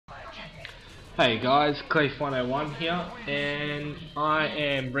Hey guys, Cleef101 here, and I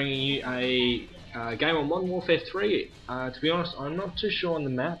am bringing you a game on Modern Warfare 3. To be honest, I'm not too sure on the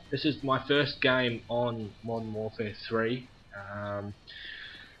map. This is my first game on Modern Warfare 3.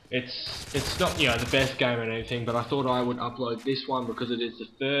 It's not the best game or anything, but I thought I would upload this one because it is the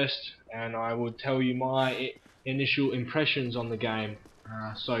first, and I would tell you my initial impressions on the game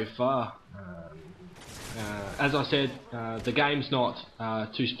so far. As I said, the game's not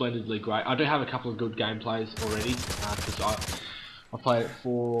too splendidly great. I do have a couple of good gameplays already because I played it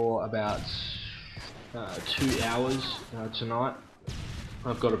for about 2 hours tonight.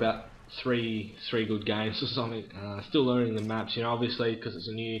 I've got about three good games or something. Still learning the maps, obviously because it's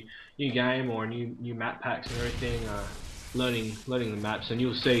a new game or a new map packs and everything. Learning the maps, and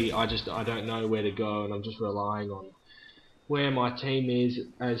you'll see I don't know where to go, and I'm just relying on where my team is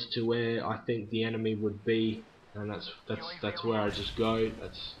as to where I think the enemy would be, and that's where I just go.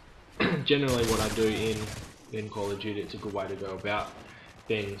 That's generally what I do in Call of Duty. It's a good way to go about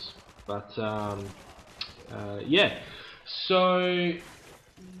things. But yeah, so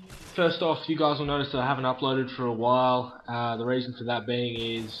first off, you guys will notice that I haven't uploaded for a while. The reason for that being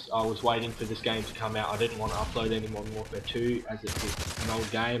is I was waiting for this game to come out. I didn't want to upload any Modern Warfare 2 as it's an old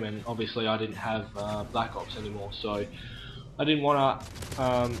game, and obviously I didn't have Black Ops anymore, so I didn't want to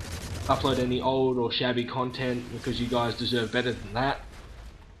upload any old or shabby content because you guys deserve better than that.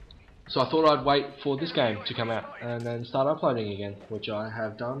 So I thought I'd wait for this game to come out and then start uploading again, which I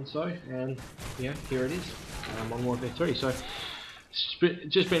have done so, and yeah, here it is, Modern Warfare 3. So it's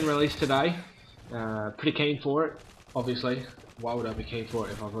just been released today. Pretty keen for it, obviously. Why would I be keen for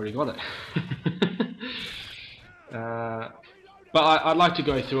it if I've already got it? But I'd like to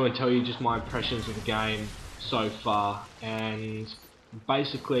go through and tell you just my impressions of the game so far, and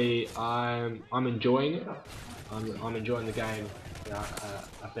basically I'm enjoying it. I'm enjoying the game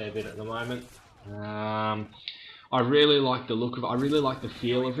a fair bit at the moment. I really like the look of it. I really like the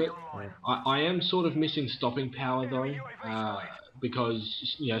feel of it. I am sort of missing stopping power though,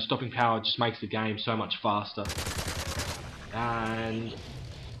 because stopping power just makes the game so much faster, and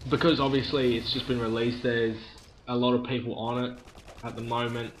because obviously it's just been released, there's a lot of people on it at the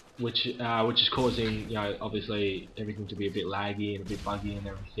moment, which is causing obviously everything to be a bit laggy and a bit buggy and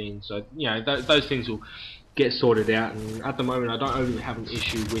everything. So those things will get sorted out, and at the moment I don't really have an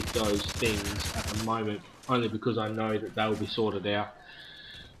issue with those things at the moment, only because I know that they will be sorted out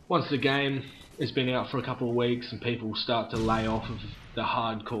once the game has been out for a couple of weeks and people start to lay off of the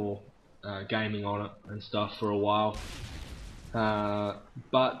hardcore gaming on it and stuff for a while.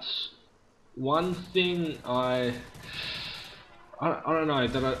 But one thing I don't know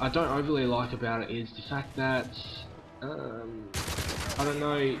that I don't overly like about it is the fact that I don't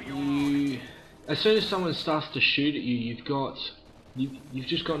know, as soon as someone starts to shoot at you, you've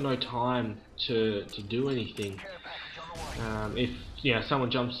just got no time to do anything. If someone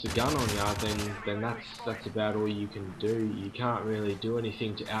jumps the gun on you, then that's about all you can do. You can't really do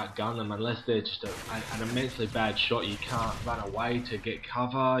anything to outgun them unless they're just an immensely bad shot. You can't run away to get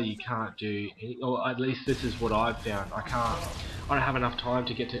cover. You can't do or at least this is what I've found. I don't have enough time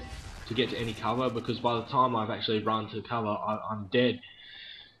to get to any cover, because by the time I've actually run to cover, I'm dead.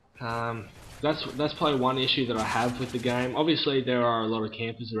 That's probably one issue that I have with the game. Obviously there are a lot of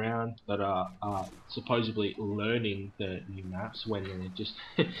campers around that are supposedly learning the new maps when they're just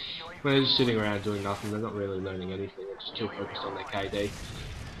when they're just sitting around doing nothing. They're not really learning anything. They're just too focused on their KD.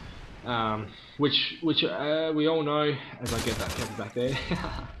 Which we all know, as I get that camper back there.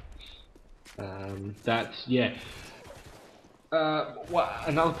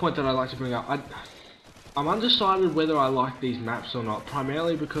 Another point that I'd like to bring up. I'm undecided whether I like these maps or not,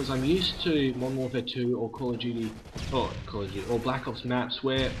 primarily because I'm used to Modern Warfare 2 or Call of Duty or Black Ops maps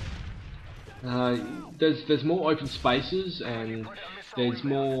where there's more open spaces and there's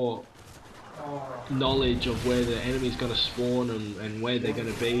more knowledge of where the enemy's going to spawn and where they're going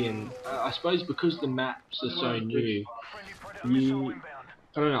to be, and I suppose because the maps are so new,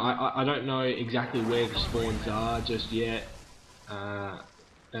 I don't know, I don't know exactly where the spawns are just yet.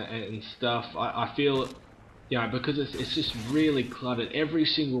 And stuff. I feel, because it's just really cluttered. Every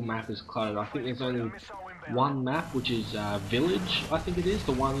single map is cluttered. I think there's only one map, which is Village. I think it is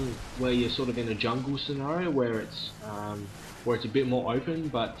the one where you're sort of in a jungle scenario where it's a bit more open.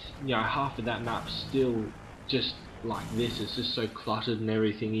 But half of that map's still just like this. It's just so cluttered and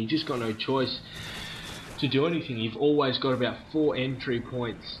everything. You just got no choice to do anything. You've always got about 4 entry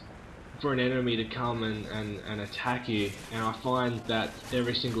points for an enemy to come and attack you, and I find that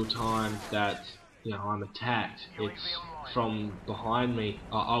every single time that I'm attacked, from behind me.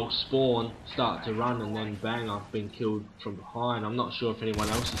 I'll spawn, start to run, and then bang, I've been killed from behind. I'm not sure if anyone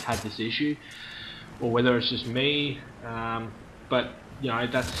else has had this issue or whether it's just me, but you know,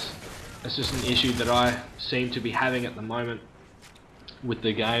 that's just an issue that I seem to be having at the moment with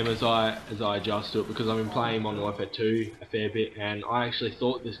the game as I adjust to it, because I've been playing Modern Warfare 2 a fair bit, and I actually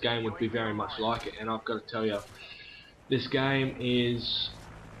thought this game would be very much like it, and I've got to tell you, this game is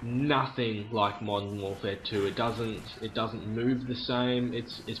nothing like Modern Warfare 2. It doesn't move the same.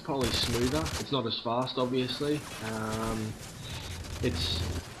 It's probably smoother. It's not as fast, obviously. It's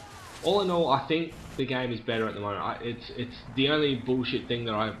all in all, I think the game is better at the moment. It's the only bullshit thing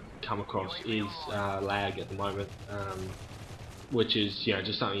that I've come across is lag at the moment, which is, you know,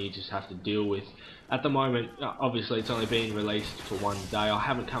 just something you just have to deal with. At the moment, obviously, it's only being released for one day. I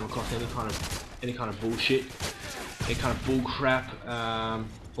haven't come across any kind of bullshit, any kind of bull crap,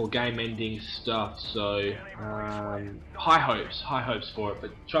 or game-ending stuff. So high hopes for it.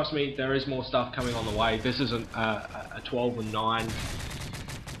 But trust me, there is more stuff coming on the way. This isn't a 12 and 9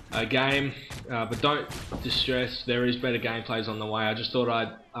 game, but don't distress. There is better gameplays on the way. I just thought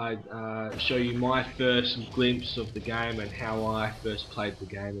I'd show you my first glimpse of the game and how I first played the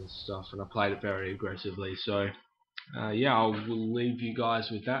game and stuff, and I played it very aggressively. So yeah, I will leave you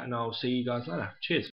guys with that, and I'll see you guys later. Cheers.